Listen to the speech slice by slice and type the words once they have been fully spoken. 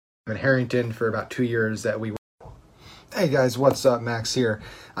Harrington for about 2 years that we. Hey guys, what's up? Max here.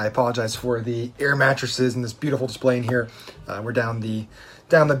 I apologize for the air mattresses and this beautiful display in here. We're down the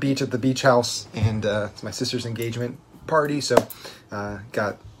beach at the beach house, and it's my sister's engagement party, so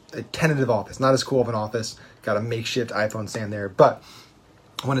got a tentative office. Not as cool of an office. Got a makeshift iPhone stand there, but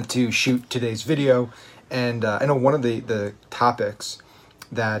I wanted to shoot today's video, and I know one of the topics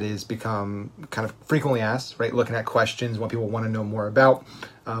that is become kind of frequently asked, right? Looking at questions, what people want to know more about.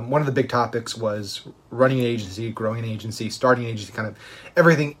 One of the big topics was running an agency, growing an agency, starting an agency, kind of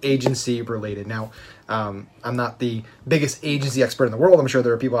everything agency related. Now, I'm not the biggest agency expert in the world. I'm sure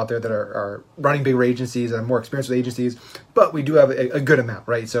there are people out there that are running bigger agencies and have more experience with agencies, but we do have a good amount,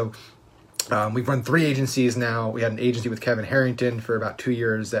 right? So we've run 3 agencies now. We had an agency with Kevin Harrington for about 2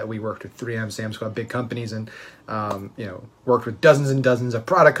 years that we worked with 3M, Sam's Club, big companies, and worked with dozens and dozens of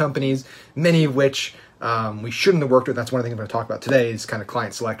product companies, many of which we shouldn't have worked with. That's one of the things I'm going to talk about today is kind of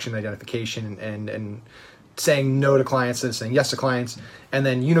client selection, identification, and saying no to clients and saying yes to clients. And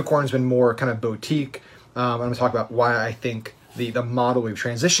then Unicorn's been more kind of boutique. I'm going to talk about why I think the model we've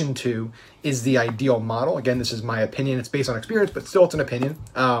transitioned to is the ideal model. Again, this is my opinion. It's based on experience, but still it's an opinion.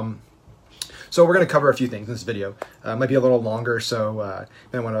 So we're going to cover a few things in this video. It might be a little longer, so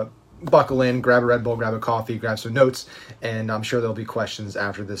you might want to buckle in, grab a Red Bull, grab a coffee, grab some notes, and I'm sure there'll be questions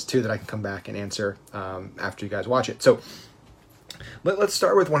after this too that I can come back and answer after you guys watch it. So let's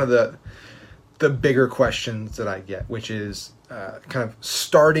start with one of the bigger questions that I get, which is kind of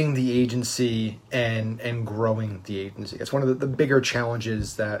starting the agency and growing the agency. It's one of the bigger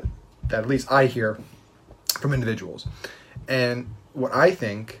challenges that at least I hear from individuals. And what I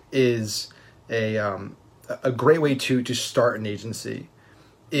think is a great way to start an agency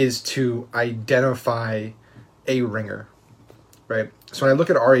is to identify a ringer, right? So when I look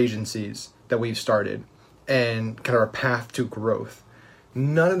at our agencies that we've started and kind of our path to growth,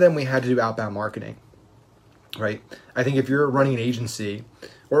 none of them we had to do outbound marketing, right? I think if you're running an agency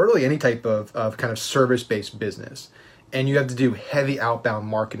or really any type of kind of service-based business and you have to do heavy outbound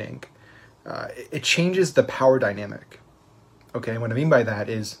marketing, it changes the power dynamic, okay? What I mean by that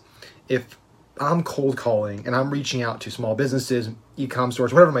is if I'm cold calling and I'm reaching out to small businesses, e-com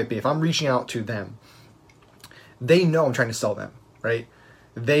stores, whatever it might be, if I'm reaching out to them, they know I'm trying to sell them, right?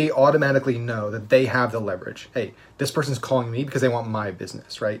 They automatically know that they have the leverage. Hey, this person's calling me because they want my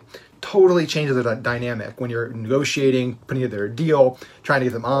business, right? Totally changes the dynamic when you're negotiating, putting together a deal, trying to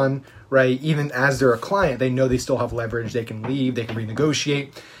get them on, right? Even as they're a client, they know they still have leverage. They can leave, they can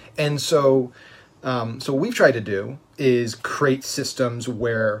renegotiate. And so what we've tried to do is create systems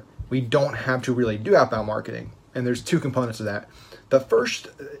where we don't have to really do outbound marketing. And there's 2 components to that. The first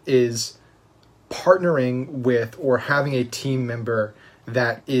is partnering with or having a team member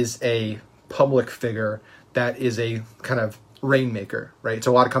that is a public figure, that is a kind of rainmaker, right?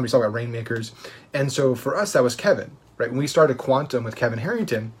 So a lot of companies talk about rainmakers. And so for us, that was Kevin, right? When we started Quantum with Kevin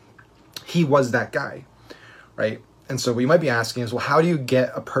Harrington, he was that guy, right? And so what you might be asking is, well, how do you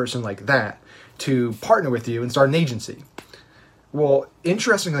get a person like that to partner with you and start an agency? Well,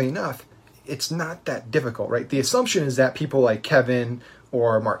 interestingly enough, it's not that difficult, right? The assumption is that people like Kevin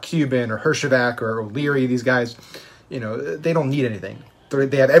or Mark Cuban or Hirschvac or O'Leary, these guys, they don't need anything.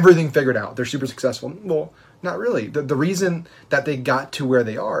 They have everything figured out. They're super successful. Well, not really. The reason that they got to where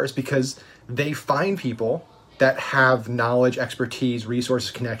they are is because they find people that have knowledge, expertise,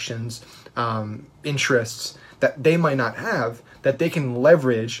 resources, connections, interests that they might not have, that they can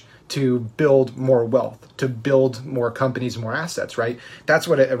leverage to build more wealth, to build more companies, more assets, right? That's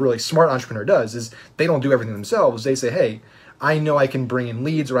what a really smart entrepreneur does, is they don't do everything themselves. They say, hey, I know I can bring in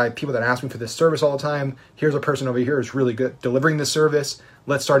leads, or I have people that ask me for this service all the time. Here's a person over here who's really good at delivering this service.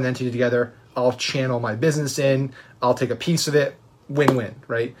 Let's start an entity together. I'll channel my business in. I'll take a piece of it. Win-win,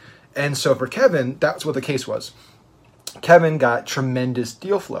 right? And so for Kevin, that's what the case was. Kevin got tremendous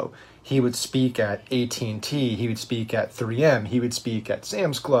deal flow. He would speak at AT&T, he would speak at 3M, he would speak at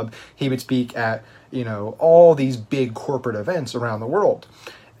Sam's Club, he would speak at, all these big corporate events around the world.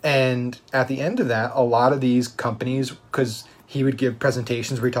 And at the end of that, a lot of these companies, because he would give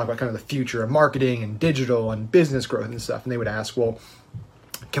presentations where he talked about kind of the future of marketing and digital and business growth and stuff, and they would ask, well,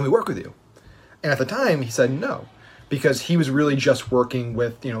 can we work with you? And at the time, he said no, because he was really just working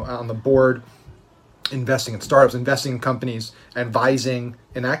with, on the board, investing in startups, investing in companies, advising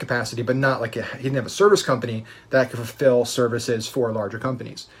in that capacity, but not like he didn't have a service company that could fulfill services for larger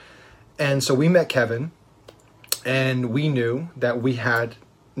companies. And so we met Kevin, and we knew that we had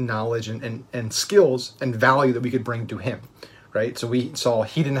knowledge and skills and value that we could bring to him, right? So we saw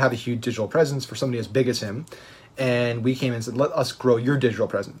he didn't have a huge digital presence for somebody as big as him. And we came in and said, let us grow your digital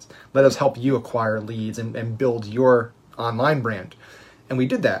presence. Let us help you acquire leads and build your online brand. And we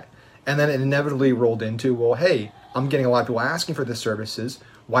did that. And then it inevitably rolled into, well, hey, I'm getting a lot of people asking for this services.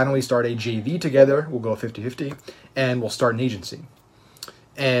 Why don't we start a JV together? We'll go 50-50 and we'll start an agency.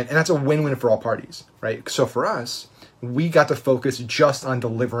 And that's a win-win for all parties, right? So for us, we got to focus just on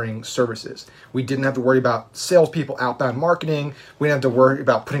delivering services. We didn't have to worry about salespeople, outbound marketing. We didn't have to worry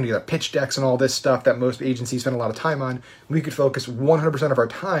about putting together pitch decks and all this stuff that most agencies spend a lot of time on. We could focus 100% of our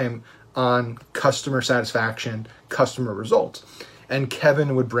time on customer satisfaction, customer results. And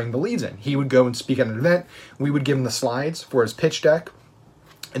Kevin would bring the leads in. He would go and speak at an event. We would give him the slides for his pitch deck.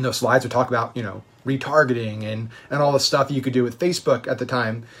 And those slides would talk about, retargeting and all the stuff you could do with Facebook at the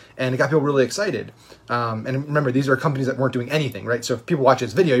time. And it got people really excited. And remember, these are companies that weren't doing anything, right? So if people watch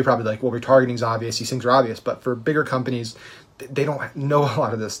this video, you're probably like, well, retargeting is obvious. These things are obvious. But for bigger companies, they don't know a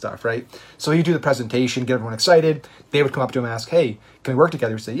lot of this stuff, right? So he'd do the presentation, get everyone excited. They would come up to him and ask, hey, can we work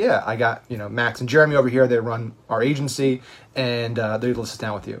together? He'd say, yeah, I got, Max and Jeremy over here. They run our agency and they'd sit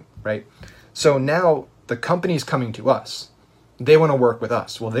down with you, right? So now the company's coming to us. They want to work with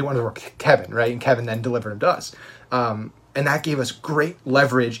us. Well, they want to work with Kevin, right? And Kevin then delivered them to us. And that gave us great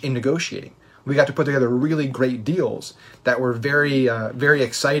leverage in negotiating. We got to put together really great deals that were very, very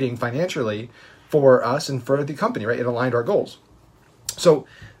exciting financially for us and for the company, right? It aligned our goals. So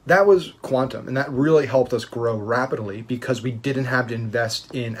that was Quantum, and that really helped us grow rapidly because we didn't have to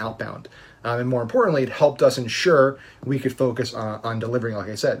invest in outbound. And more importantly, it helped us ensure we could focus on delivering, like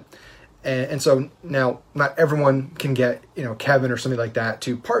I said. And so now not everyone can get, Kevin or something like that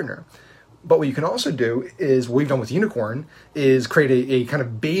to partner. But what you can also do is what we've done with Unicorn is create a kind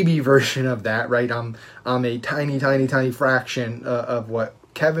of baby version of that, right? I'm a tiny fraction of what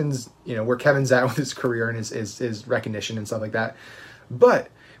Kevin's, where Kevin's at with his career and his recognition and stuff like that. But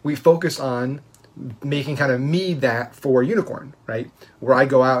we focus on making kind of me that for Unicorn, right? Where I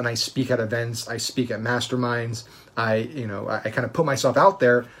go out and I speak at events, I speak at masterminds, I kind of put myself out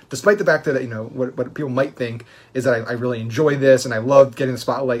there, despite the fact that, what people might think is that I really enjoy this and I love getting the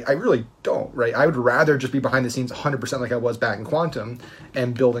spotlight. I really don't, right? I would rather just be behind the scenes 100% like I was back in Quantum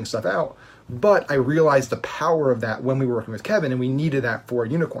and building stuff out. But I realized the power of that when we were working with Kevin, and we needed that for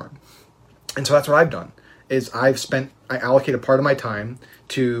Unicorn. And so that's what I've done, is I allocated part of my time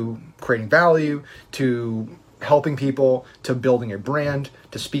to creating value, to helping people, to building a brand,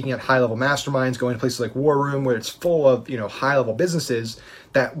 to speaking at high-level masterminds, going to places like War Room where it's full of, high-level businesses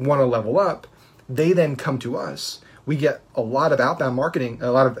that want to level up. They then come to us. We get a lot of outbound marketing,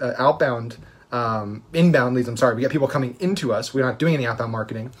 a lot of inbound leads. We get people coming into us. We're not doing any outbound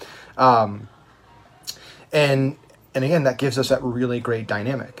marketing. And again, that gives us that really great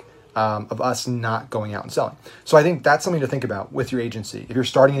dynamic of us not going out and selling. So I think that's something to think about with your agency. If you're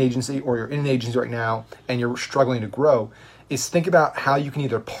starting an agency or you're in an agency right now and you're struggling to grow, is think about how you can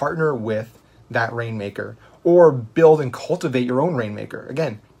either partner with that rainmaker or build and cultivate your own rainmaker.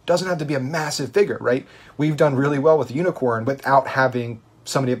 Again, doesn't have to be a massive figure, right? We've done really well with Unicorn without having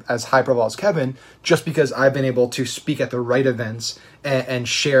somebody as high profile as Kevin, just because I've been able to speak at the right events and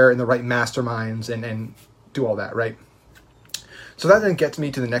share in the right masterminds and do all that, right? So that then gets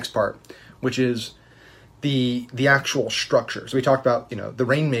me to the next part, which is the actual structure. So we talked about, the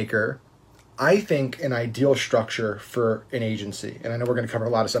rainmaker. I think an ideal structure for an agency, and I know we're going to cover a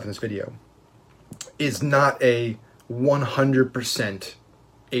lot of stuff in this video, is not a 100%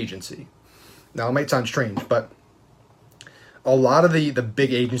 agency. Now, it might sound strange, but a lot of the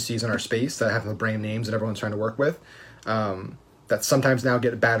big agencies in our space that have the brand names that everyone's trying to work with, that sometimes now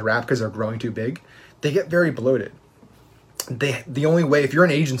get a bad rap because they're growing too big, they get very bloated. The only way, if you're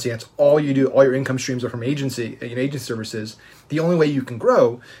an agency, that's all you do, all your income streams are from agency services, the only way you can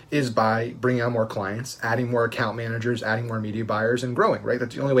grow is by bringing on more clients, adding more account managers, adding more media buyers, and growing, right?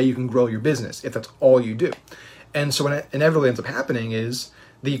 That's the only way you can grow your business, if that's all you do. And so what inevitably ends up happening is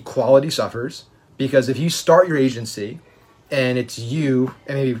the quality suffers, because if you start your agency and it's you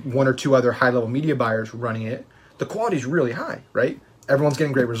and maybe one or two other high-level media buyers running it, the quality is really high, right? Everyone's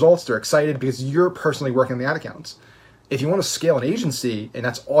getting great results, they're excited because you're personally working on the ad accounts. If you want to scale an agency and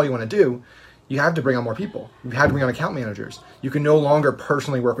that's all you want to do, you have to bring on more people. You have to bring on account managers. You can no longer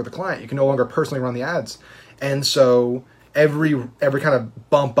personally work with the client. You can no longer personally run the ads. And so every kind of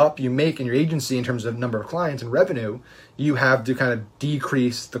bump up you make in your agency in terms of number of clients and revenue, you have to kind of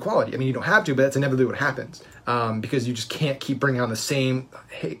decrease the quality. I mean, you don't have to, but that's inevitably what happens because you just can't keep bringing on the same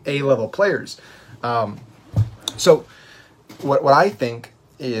A-level players. So what I think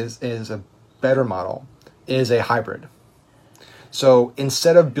is a better model is a hybrid. So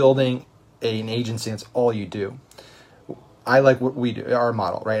instead of building an agency that's all you do, I like what we do, our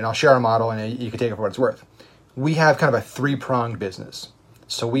model, right? And I'll share our model and you can take it for what it's worth. We have kind of a three-pronged business.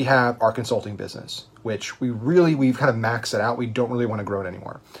 So we have our consulting business, which we've kind of maxed it out. We don't really want to grow it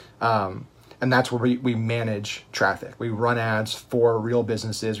anymore. And that's where we manage traffic. We run ads for real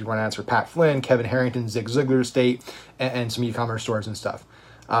businesses. We run ads for Pat Flynn, Kevin Harrington, Zig Ziglar Estate, and some e-commerce stores and stuff.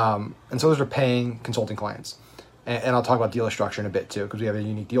 And so those are paying consulting clients. And I'll talk about deal structure in a bit too, because we have a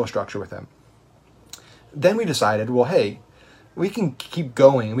unique deal structure with them. Then we decided, well, hey, we can keep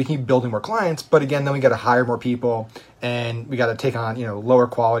going. We can keep building more clients, but again, then we got to hire more people, and we got to take on lower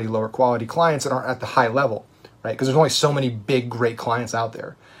quality clients that aren't at the high level, right? Because there's only so many big, great clients out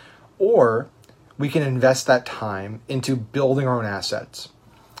there. Or we can invest that time into building our own assets.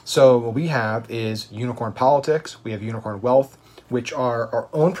 So what we have is Unicorn Politics. We have Unicorn Wealth, which are our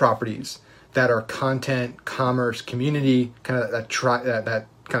own properties that are content, commerce, community, kind of that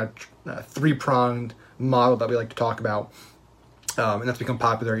kind of three-pronged model that we like to talk about. And that's become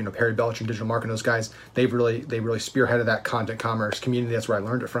popular. Perry Belcher and Digital Marketing, those guys, they really spearheaded that content, commerce, community. That's where I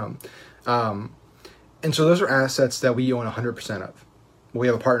learned it from. And so those are assets that we own 100% of. We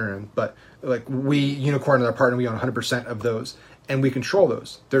have a partner in, but like Unicorn and our partner, we own 100% of those, and we control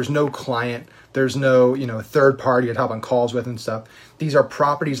those. There's no client, there's no third party to hop on calls with and stuff. These are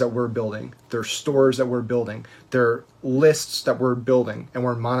properties that we're building. They're stores that we're building. They're lists that we're building and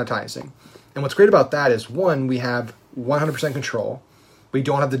we're monetizing. And what's great about that is, one, we have 100% control. We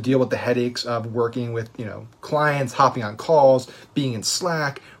don't have to deal with the headaches of working with clients, hopping on calls, being in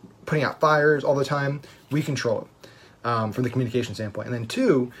Slack, putting out fires all the time. We control it. From the communication standpoint. And then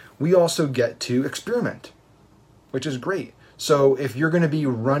two, we also get to experiment, which is great. So if you're going to be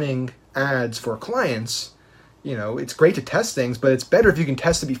running ads for clients, it's great to test things, but it's better if you can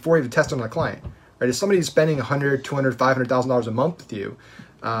test it before you have to test it on a client, right? If somebody's spending $100, $200, $500,000 a month with you,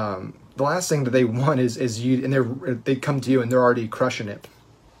 the last thing that they want is you, and they come to you and they're already crushing it,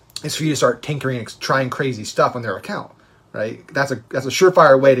 is for you to start tinkering and trying crazy stuff on their account, right? That's a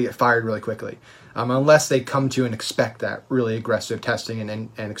surefire way to get fired really quickly. Unless they come to and expect that really aggressive testing and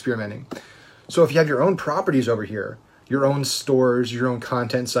experimenting. So if you have your own properties over here, your own stores, your own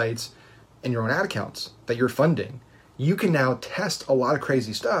content sites, and your own ad accounts that you're funding, you can now test a lot of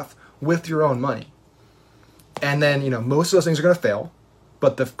crazy stuff with your own money. And then, most of those things are going to fail,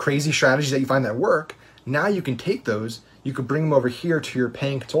 but the crazy strategies that you find that work, now you can take those, you could bring them over here to your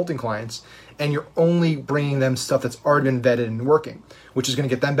paying consulting clients, and you're only bringing them stuff that's already been vetted and working, which is going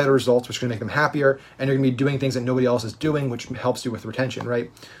to get them better results, which is going to make them happier, and you're going to be doing things that nobody else is doing, which helps you with retention,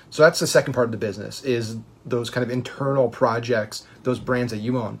 right? So that's the second part of the business, is those kind of internal projects, those brands that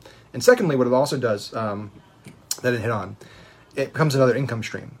you own. And secondly, what it also does, that it hit on, it becomes another income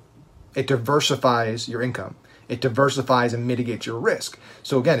stream. It diversifies your income. It diversifies and mitigates your risk.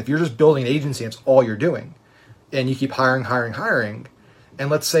 So again, if you're just building an agency, that's all you're doing, and you keep hiring, and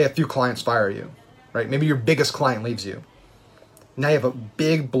let's say a few clients fire you, right? Maybe your biggest client leaves you. Now you have a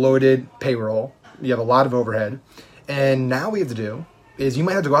big bloated payroll. You have a lot of overhead. And now what you have to do is you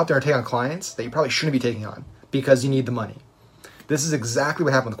might have to go out there and take on clients that you probably shouldn't be taking on because you need the money. This is exactly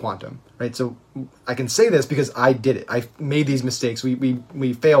what happened with Quantum, right? So I can say this because I did it. I made these mistakes.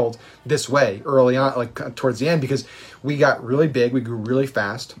 We failed this way early on, like towards the end, because we got really big. We grew really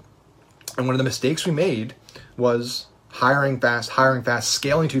fast. And one of the mistakes we made was hiring fast,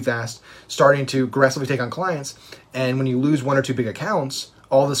 scaling too fast, starting to aggressively take on clients. And when you lose one or two big accounts,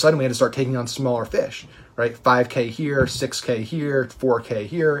 all of a sudden we had to start taking on smaller fish, right? 5K here, 6K here, 4K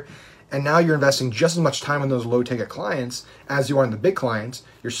here. And now you're investing just as much time on those low ticket clients as you are on the big clients.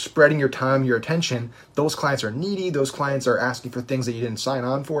 You're spreading your time, your attention. Those clients are needy. Those clients are asking for things that you didn't sign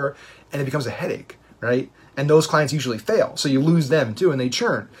on for. And it becomes a headache, right? And those clients usually fail. So you lose them too, and they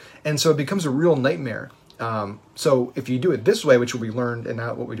churn. And so it becomes a real nightmare. So if you do it this way, which we learned and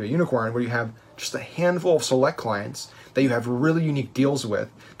now what we do at Unicorn, where you have just a handful of select clients that you have really unique deals with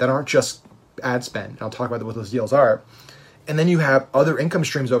that aren't just ad spend. And I'll talk about what those deals are. And then you have other income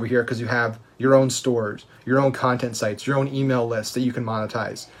streams over here because you have your own stores, your own content sites, your own email lists that you can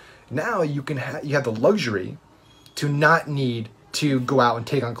monetize. Now you can you have the luxury to not need to go out and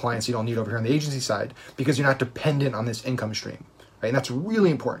take on clients you don't need over here on the agency side because you're not dependent on this income stream. Right? And that's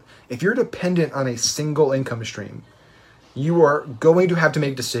really important. If you're dependent on a single income stream, you are going to have to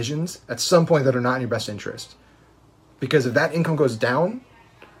make decisions at some point that are not in your best interest. Because if that income goes down,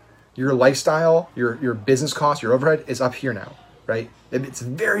 your lifestyle, your business cost, your overhead is up here now, right? It's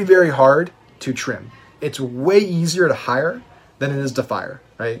very, very hard to trim. It's way easier to hire than it is to fire,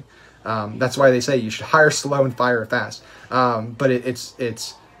 right? That's why they say you should hire slow and fire fast. But it's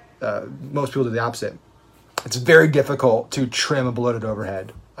most people do the opposite. It's very difficult to trim a bloated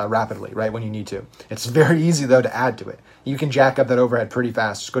overhead rapidly, right, when you need to. It's very easy, though, to add to it. You can jack up that overhead pretty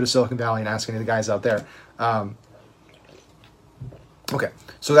fast. Just go to Silicon Valley and ask any of the guys out there. Okay,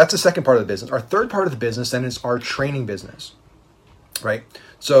 so that's the second part of the business. Our third part of the business then is our training business, right?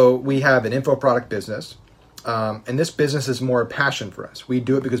 So we have an info product business, and this business is more a passion for us. We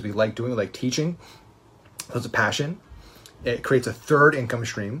do it because we like doing it, like teaching. So it's a passion. It creates a third income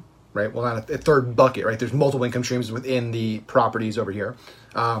stream, right? Well, not a third bucket, right? There's multiple income streams within the properties over here,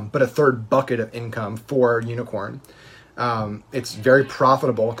 but a third bucket of income for Unicorn. It's very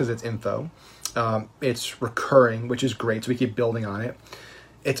profitable because it's info. It's recurring, which is great, so we keep building on it.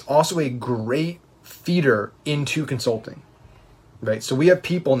 It's also a great feeder into consulting, right? So we have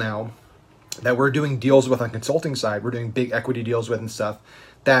people now that we're doing deals with on consulting side. We're doing big equity deals with and stuff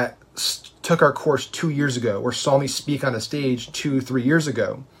that took our course 2 years ago or saw me speak on a stage 2-3 years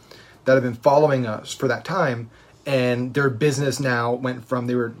ago that have been following us for that time. And their business now went from,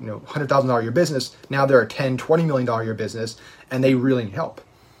 they were $100,000 a year business. Now they're a $10-20 million a year business, and they really need help,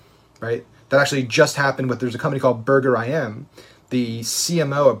 right? That actually just happened with, there's a company called Burger IM. The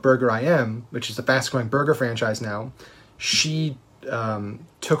CMO at Burger IM, which is the fastest growing burger franchise now, she took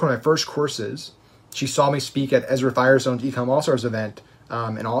one of my first courses. She saw me speak at Ezra Firestone's Ecom All-Stars event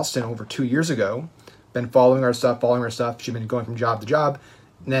in Austin over 2 years ago. Been following our stuff. She'd been going from job to job,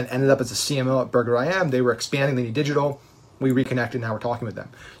 and then ended up as a CMO at Burger IM. They were expanding, they need digital. We reconnected, now we're talking with them.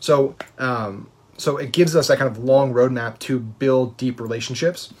 So it gives us that kind of long roadmap to build deep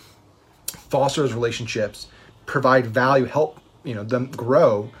relationships, foster those relationships, provide value, help them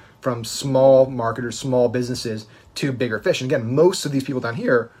grow from small marketers, small businesses to bigger fish. And again, most of these people down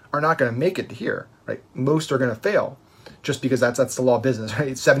here are not going to make it to here, right? Most are going to fail, just because that's the law of business,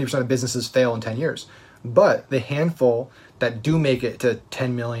 right? 70% of businesses fail in 10 years. But the handful that do make it to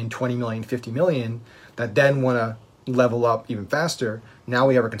 10 million, 20 million, 50 million, that then want to level up even faster, now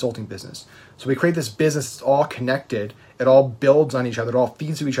we have our consulting business. So we create this business that's all connected. It all builds on each other. It all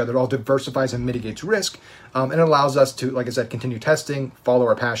feeds to each other. It all diversifies and mitigates risk. And it allows us to, like I said, continue testing, follow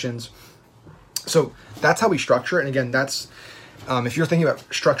our passions. So that's how we structure it. And again, that's, if you're thinking about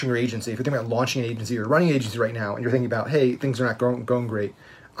structuring your agency, if you're thinking about launching an agency or running an agency right now, and you're thinking about, hey, things are not going great,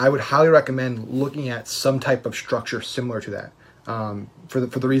 I would highly recommend looking at some type of structure similar to that, for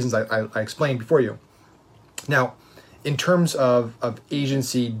the reasons I explained before you. Now, in terms of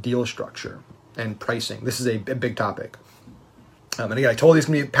agency deal structure and pricing, this is a big topic. And again, I told you it's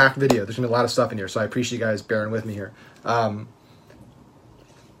going to be a packed video. There's going to be a lot of stuff in here, so I appreciate you guys bearing with me here.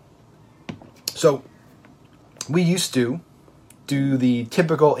 So we used to do the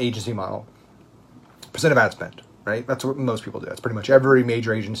typical agency model, percent of ad spend, right? That's what most people do. That's pretty much every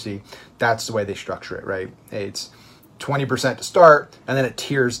major agency. That's the way they structure it, right? It's 20% to start, and then it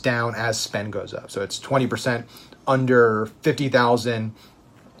tiers down as spend goes up. So it's 20% under 50,000,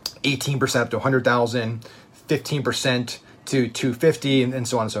 18% up to 100,000, 15% to 250, and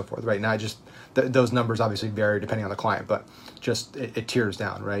so on and so forth, right? Now, those numbers obviously vary depending on the client, but just it tiers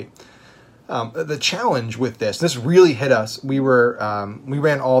down, right? The challenge with this really hit us. We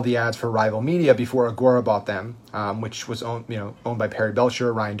ran all the ads for Rival Media before Agora bought them, which was owned by Perry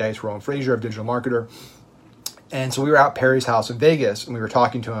Belcher, Ryan Dice, Rowan Frazier of Digital Marketer. And so we were at Perry's house in Vegas, and we were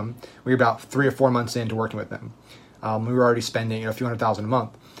talking to him. We were about 3 or 4 months into working with them. We were already spending a few $100,000 a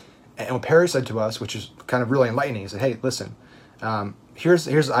month. And what Perry said to us, which is kind of really enlightening, he said, "Hey, listen,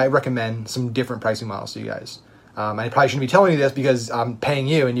 here's I recommend some different pricing models to you guys. I probably shouldn't be telling you this because I'm paying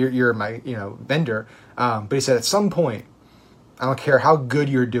you and you're my vendor. But he said, at some point, I don't care how good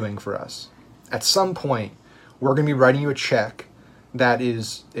you're doing for us. At some point, we're going to be writing you a check that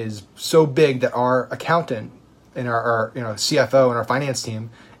is so big that our accountant and our CFO and our finance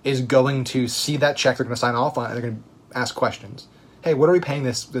team is going to see that check. They're going to sign off on it. And they're going to ask questions. Hey, what are we paying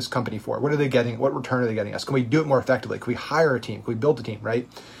this company for? What are they getting? What return are they getting us? Can we do it more effectively? Can we hire a team? Can we build a team? Right?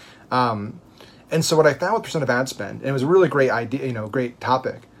 And so what I found with percent of ad spend, and it was a really great idea, great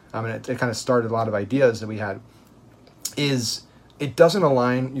topic, and it kind of started a lot of ideas that we had, is it doesn't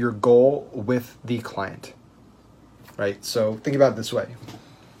align your goal with the client, right? So think about it this way.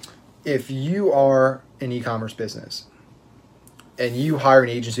 If you are an e-commerce business and you hire an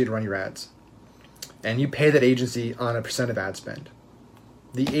agency to run your ads, and you pay that agency on a percent of ad spend,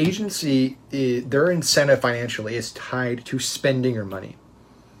 the agency, their incentive financially is tied to spending your money.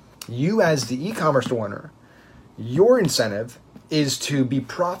 You as the e-commerce owner, your incentive is to be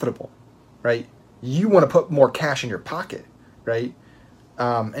profitable, right? You want to put more cash in your pocket, right?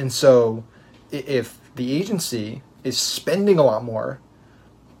 And so if the agency is spending a lot more,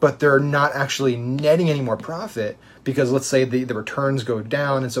 but they're not actually netting any more profit, because let's say the returns go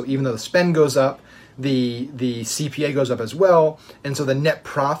down, and so even though the spend goes up, the CPA goes up as well, and so the net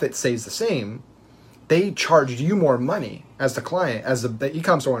profit stays the same, they charged you more money as the client, as the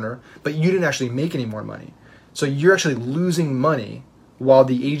e-commerce owner, but you didn't actually make any more money. So you're actually losing money while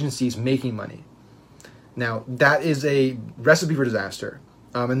the agency is making money. Now, that is a recipe for disaster.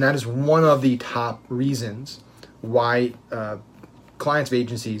 And that is one of the top reasons why clients of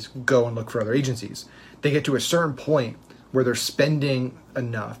agencies go and look for other agencies. They get to a certain point where they're spending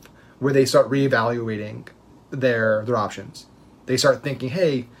enough, where they start reevaluating their options. They start thinking,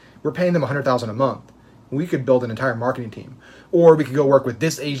 hey, we're paying them $100,000 a month. We could build an entire marketing team. Or we could go work with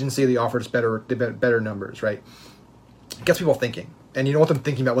this agency that offers better numbers, right? It gets people thinking. And you don't want them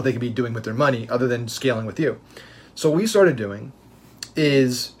thinking about what they could be doing with their money other than scaling with you. So what we started doing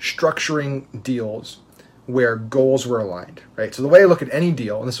is structuring deals where goals were aligned, right? So the way I look at any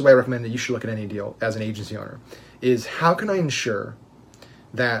deal, and this is the way I recommend that you should look at any deal as an agency owner, is how can I ensure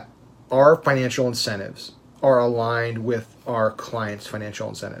that our financial incentives are aligned with our clients' financial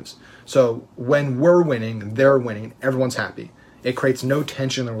incentives? So when we're winning, they're winning, everyone's happy. It creates no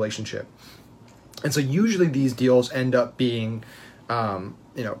tension in the relationship. And so usually these deals end up being,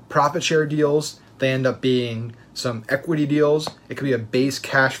 profit share deals. They end up being some equity deals. It could be a base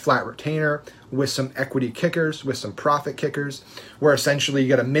cash flat retainer with some equity kickers, with some profit kickers, where essentially you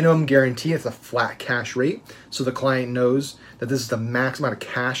get a minimum guarantee. It's a flat cash rate. So the client knows that this is the max amount of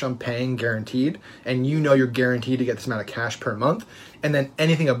cash I'm paying guaranteed. And you know you're guaranteed to get this amount of cash per month. And then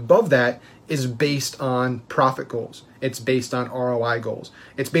anything above that is based on profit goals. It's based on ROI goals.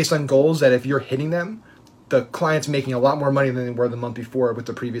 It's based on goals that if you're hitting them, the client's making a lot more money than they were the month before with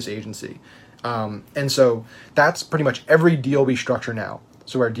the previous agency. And so that's pretty much every deal we structure now.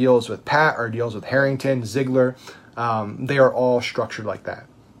 So our deals with Pat, our deals with Harrington, Ziegler, they are all structured like that,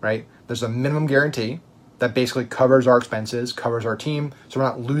 right? There's a minimum guarantee that basically covers our expenses, covers our team, so we're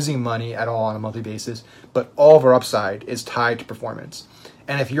not losing money at all on a monthly basis, but all of our upside is tied to performance.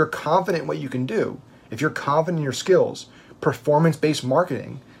 And if you're confident in what you can do, if you're confident in your skills, performance-based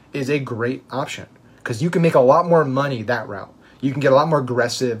marketing is a great option because you can make a lot more money that route. You can get a lot more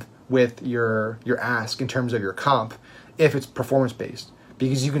aggressive with your ask in terms of your comp if it's performance-based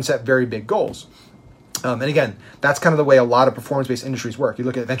because you can set very big goals. And again, that's kind of the way a lot of performance-based industries work. You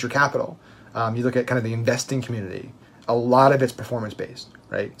look at venture capital, you look at kind of the investing community, a lot of it's performance-based,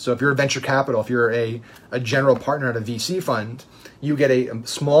 right? So if you're a venture capital, if you're a general partner at a VC fund, you get a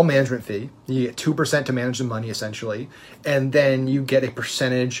small management fee, you get 2% to manage the money essentially, and then you get a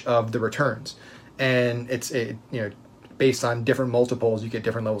percentage of the returns. And it's based on different multiples, you get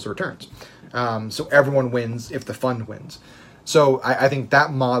different levels of returns. So everyone wins if the fund wins. So I think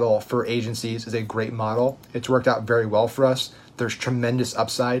that model for agencies is a great model. It's worked out very well for us. There's tremendous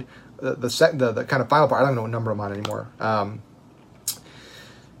upside. The kind of final part, I don't know what number I'm on anymore.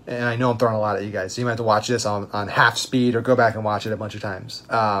 And I know I'm throwing a lot at you guys, so you might have to watch this on half speed or go back and watch it a bunch of times.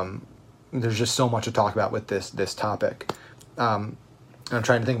 There's just so much to talk about with this topic. I'm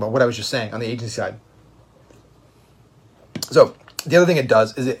trying to think about what I was just saying on the agency side. So the other thing it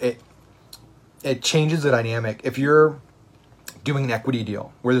does is it changes the dynamic. If you're doing an equity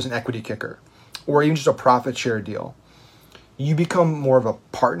deal where there's an equity kicker or even just a profit share deal, you become more of a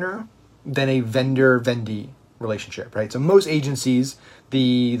partner than a vendor-vendee relationship, right? So most agencies,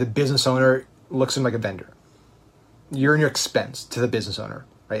 the business owner looks at them like a vendor. You're in your expense to the business owner,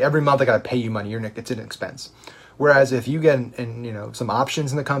 right? Every month I got to pay you money. It's an expense. Whereas if you get some options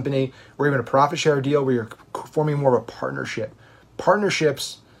in the company or even a profit share deal where you're forming more of a partnership,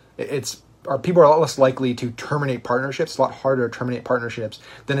 partnerships, people are a lot less likely to terminate partnerships. It's a lot harder to terminate partnerships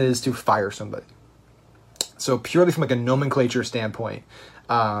than it is to fire somebody. So purely from like a nomenclature standpoint,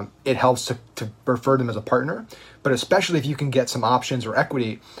 it helps to refer them as a partner. But especially if you can get some options or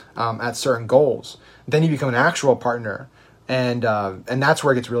equity at certain goals, then you become an actual partner, and that's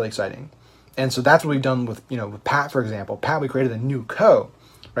where it gets really exciting. And so that's what we've done with Pat, for example. Pat, we created a new co,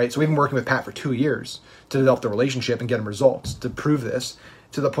 right? So we've been working with Pat for 2 years to develop the relationship and get him results to prove this,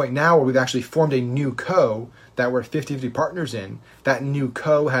 to the point now where we've actually formed a new co that we're 50-50 partners in. That new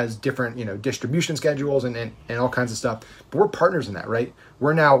co has different, distribution schedules and all kinds of stuff. But we're partners in that, right?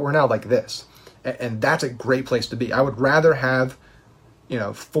 We're now like this. And that's a great place to be. I would rather have,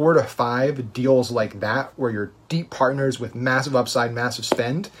 4 to 5 deals like that where you're deep partners with massive upside, massive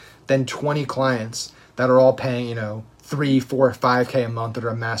spend, than 20 clients that are all paying, 3, 4, 5K a month that are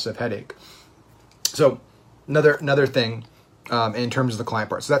a massive headache. So another thing in terms of the client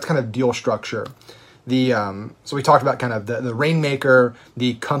part. So that's kind of deal structure. So we talked about kind of the rainmaker,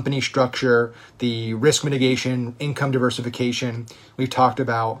 the company structure, the risk mitigation, income diversification. We've talked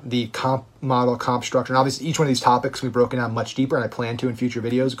about the comp model, comp structure. And obviously each one of these topics we've broken down much deeper, and I plan to in future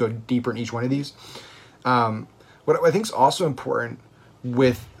videos go deeper in each one of these. What I think is also important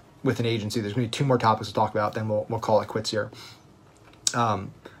with an agency, there's going to be 2 more topics to talk about, then we'll call it quits here.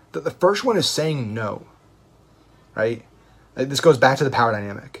 The first one is saying no, right? This goes back to the power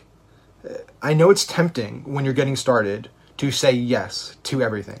dynamic. I know it's tempting when you're getting started to say yes to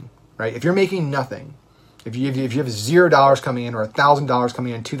everything, right? If you're making nothing, if you have $0 coming in or $1,000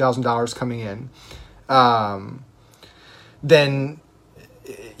 coming in, $2,000 coming in, then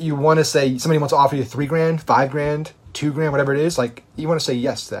you want to say, somebody wants to offer you $3,000, $5,000, $2,000, whatever it is, like you want to say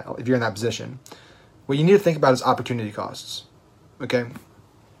yes to that if you're in that position. What you need to think about is opportunity costs, okay?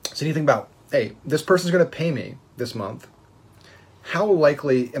 So you need to think about, hey, this person's going to pay me this month. How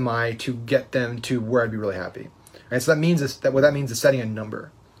likely am I to get them to where I'd be really happy? Right, so what that means is setting a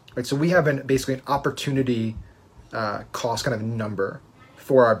number. Right, so we have basically an opportunity cost kind of number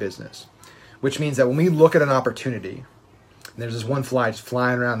for our business, which means that when we look at an opportunity, and there's this one fly just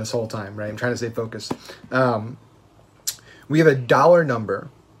flying around this whole time, right? I'm trying to stay focused. We have a dollar number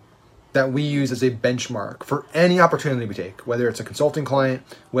that we use as a benchmark for any opportunity we take, whether it's a consulting client,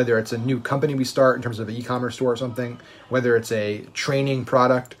 whether it's a new company we start in terms of an e-commerce store or something, whether it's a training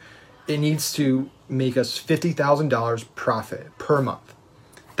product. It needs to make us $50,000 profit per month.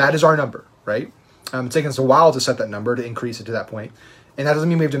 That is our number, right? It's taken us a while to set that number, to increase it to that point. And that doesn't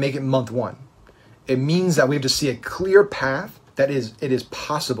mean we have to make it month one. It means that we have to see a clear path that it is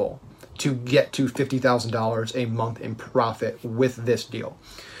possible to get to $50,000 a month in profit with this deal.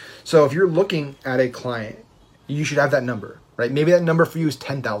 So if you're looking at a client, you should have that number, right? Maybe that number for you is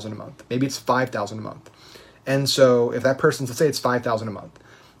 $10,000 a month. Maybe it's $5,000 a month. And so if that person's, let's say it's $5,000 a month,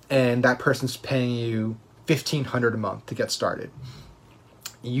 and that person's paying you $1,500 a month to get started,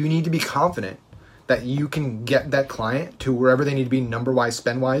 you need to be confident that you can get that client to wherever they need to be number-wise,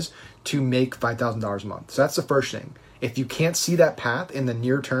 spend-wise, to make $5,000 a month. So that's the first thing. If you can't see that path in the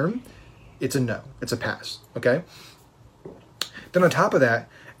near term, it's a no. It's a pass, okay? Then on top of that,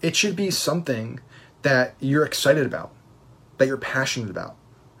 it should be something that you're excited about, that you're passionate about,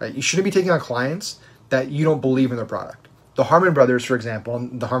 right? You shouldn't be taking on clients that you don't believe in their product. The Harmon brothers, for example,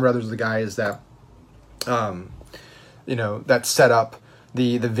 and the Harmon brothers are the guys that, that set up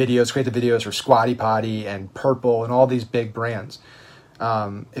the videos, create the videos for Squatty Potty and Purple and all these big brands.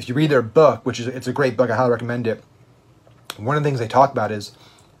 If you read their book, it's a great book, I highly recommend it. One of the things they talk about is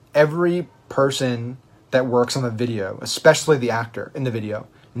every person that works on the video, especially the actor in the video,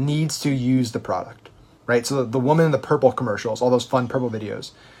 needs to use the product, right? So the woman in the Purple commercials, all those fun Purple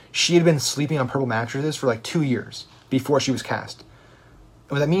videos, she had been sleeping on Purple mattresses for like 2 years before she was cast.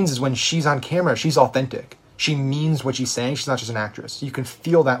 And what that means is when she's on camera, she's authentic. She means what she's saying. She's not just an actress. You can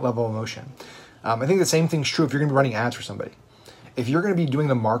feel that level of emotion. I think the same thing's true if you're going to be running ads for somebody. If you're going to be doing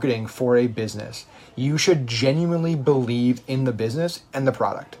the marketing for a business, you should genuinely believe in the business and the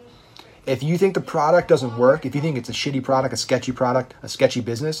product. If you think the product doesn't work, if you think it's a shitty product, a sketchy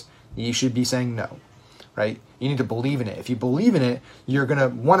business, you should be saying no, right? You need to believe in it. If you believe in it, you're going to,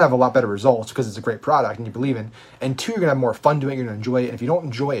 one, have a lot better results because it's a great product and you believe in, and two, you're going to have more fun doing it, you're going to enjoy it. And if you don't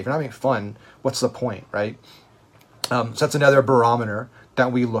enjoy it, if you're not having fun, what's the point, right? So that's another barometer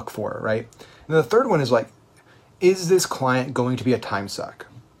that we look for, right? And the third one is like, is this client going to be a time suck?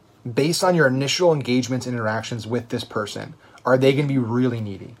 Based on your initial engagements and interactions with this person, are they going to be really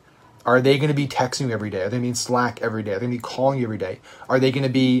needy? Are they going to be texting you every day? Are they going to be in Slack every day? Are they going to be calling you every day? Are they going to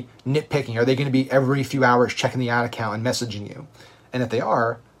be nitpicking? Are they going to be every few hours checking the ad account and messaging you? And if they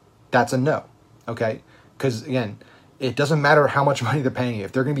are, that's a no, okay? Because again, it doesn't matter how much money they're paying you.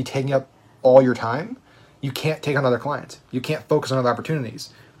 If they're going to be taking up all your time, you can't take on other clients. You can't focus on other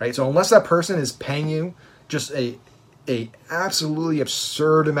opportunities, right? So unless that person is paying you just a absolutely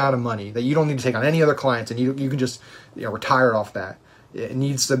absurd amount of money that you don't need to take on any other clients and you can just retire off that, it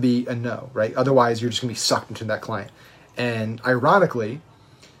needs to be a no, right? Otherwise, you're just going to be sucked into that client. And ironically,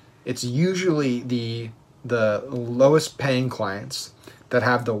 it's usually the lowest paying clients that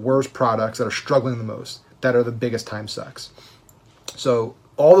have the worst products, that are struggling the most, that are the biggest time sucks. So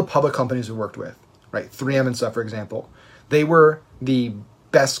all the public companies we worked with, right, 3M and stuff, for example, they were the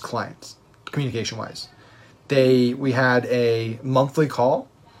best clients, communication-wise. We had a monthly call.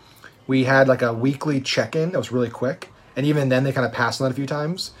 We had like a weekly check-in that was really quick. And even then, they kind of passed on that a few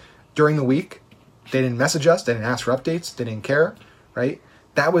times. During the week, they didn't message us. They didn't ask for updates. They didn't care, right?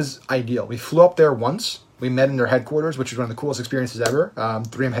 That was ideal. We flew up there once. We met in their headquarters, which was one of the coolest experiences ever.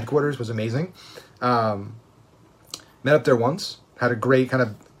 3M headquarters was amazing. Met up there once. Had a great kind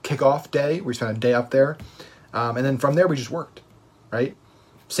of kickoff day. We spent a day up there. And then from there, we just worked, right?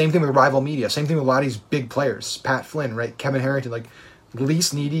 Same thing with Rival Media. Same thing with a lot of these big players. Pat Flynn, right? Kevin Harrington, like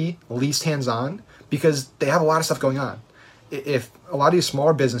least needy, least hands-on, because they have a lot of stuff going on. If a lot of these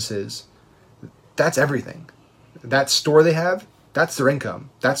smaller businesses, that's everything. That store they have, that's their income.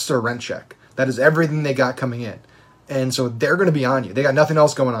 That's their rent check. That is everything they got coming in. And so they're going to be on you. They got nothing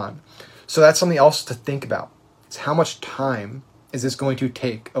else going on. So that's something else to think about. It's how much time is this going to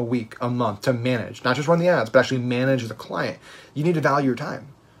take a week, a month to manage, not just run the ads, but actually manage the client. You need to value your time,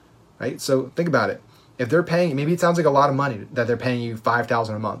 right? So think about it. If they're paying, maybe it sounds like a lot of money that they're paying you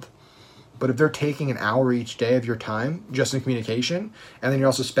 $5,000 a month, but if they're taking an hour each day of your time just in communication, and then you're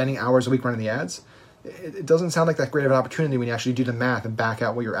also spending hours a week running the ads, it doesn't sound like that great of an opportunity when you actually do the math and back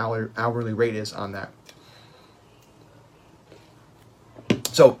out what your hourly rate is on that.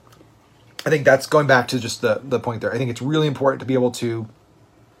 So I think that's going back to just the point there. I think it's really important to be able to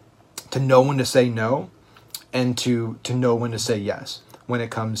know when to say no and to know when to say yes when it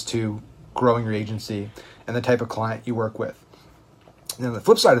comes to growing your agency and the type of client you work with. And on the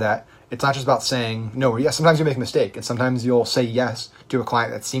flip side of that, it's not just about saying no or yes. Sometimes you make a mistake, and sometimes you'll say yes to a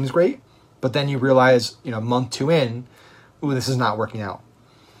client that seems great, but then you realize, month 2 in, ooh, this is not working out.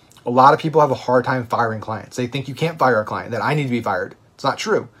 A lot of people have a hard time firing clients. They think you can't fire a client, that I need to be fired. It's not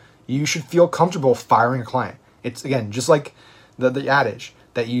true. You should feel comfortable firing a client. It's, again, just like the adage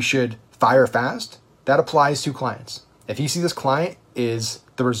that you should fire fast, that applies to clients. If you see this client is,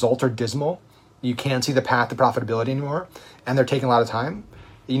 the results are dismal, you can't see the path to profitability anymore, and they're taking a lot of time,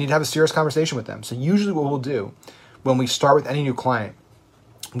 you need to have a serious conversation with them. So usually what we'll do when we start with any new client,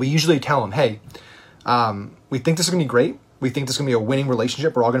 we usually tell them, hey, we think this is going to be great. We think this is going to be a winning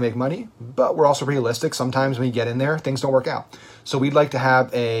relationship. We're all going to make money, but we're also realistic. Sometimes when you get in there, things don't work out. So we'd like to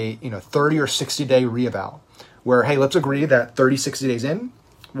have a 30 or 60 day reeval where, hey, let's agree that 30, 60 days in,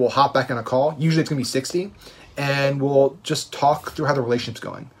 we'll hop back on a call. Usually it's going to be 60, and we'll just talk through how the relationship's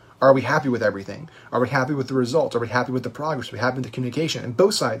going. Are we happy with everything? Are we happy with the results? Are we happy with the progress? Are we happy with the communication? And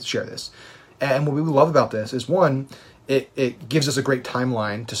both sides share this. And what we love about this is, one, it gives us a great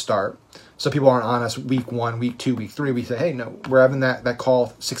timeline to start. So people aren't on us week 1, week 2, week 3. We say, hey, no, we're having that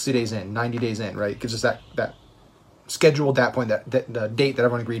call 60 days in, 90 days in, right? It gives us that scheduled that point, that the date that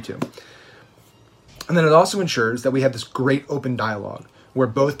everyone agreed to. And then it also ensures that we have this great open dialogue where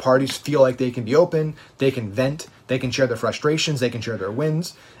both parties feel like they can be open, they can vent, they can share their frustrations, they can share their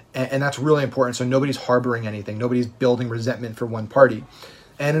wins. And that's really important. So nobody's harboring anything. Nobody's building resentment for one party.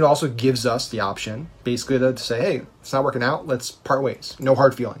 And it also gives us the option basically to say, hey, it's not working out. Let's part ways. No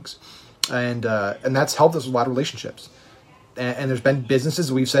hard feelings. And that's helped us with a lot of relationships. And there's been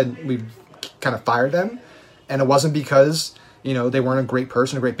businesses we've said we've kind of fired them. And it wasn't because, they weren't a great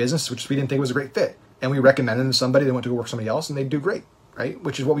person, a great business, which we didn't think was a great fit. And we recommended them to somebody, they went to go work for somebody else, and they do great, right?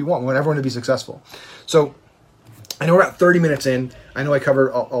 Which is what we want. We want everyone to be successful. So I know we're about 30 minutes in. I know I covered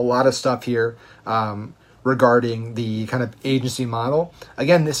a lot of stuff here regarding the kind of agency model.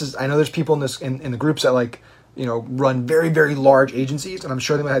 Again, I know there's people in the groups that run very, very large agencies, and I'm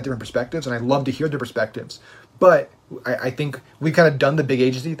sure they might have different perspectives, and I'd love to hear their perspectives. But I think we've kind of done the big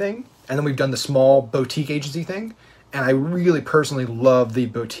agency thing, and then we've done the small boutique agency thing. And I really personally love the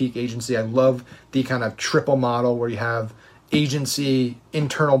boutique agency. I love the kind of triple model where you have agency,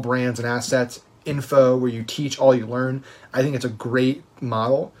 internal brands and assets, info, where you teach all you learn. I think it's a great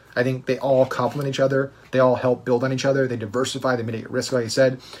model. I think they all complement each other. They all help build on each other. They diversify, they mitigate risk, like I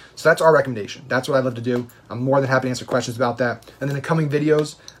said. So that's our recommendation. That's what I'd love to do. I'm more than happy to answer questions about that. And in the coming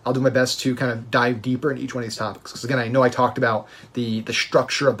videos, I'll do my best to kind of dive deeper into each one of these topics. Because again, I know I talked about the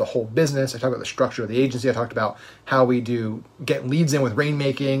structure of the whole business. I talked about the structure of the agency. I talked about how we get leads in with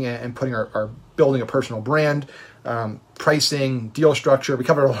rainmaking and putting our building a personal brand, pricing, deal structure. We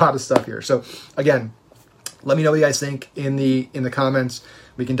covered a lot of stuff here. So again, let me know what you guys think in the comments.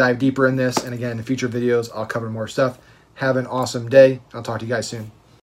 We can dive deeper in this. And again, in future videos, I'll cover more stuff. Have an awesome day. I'll talk to you guys soon.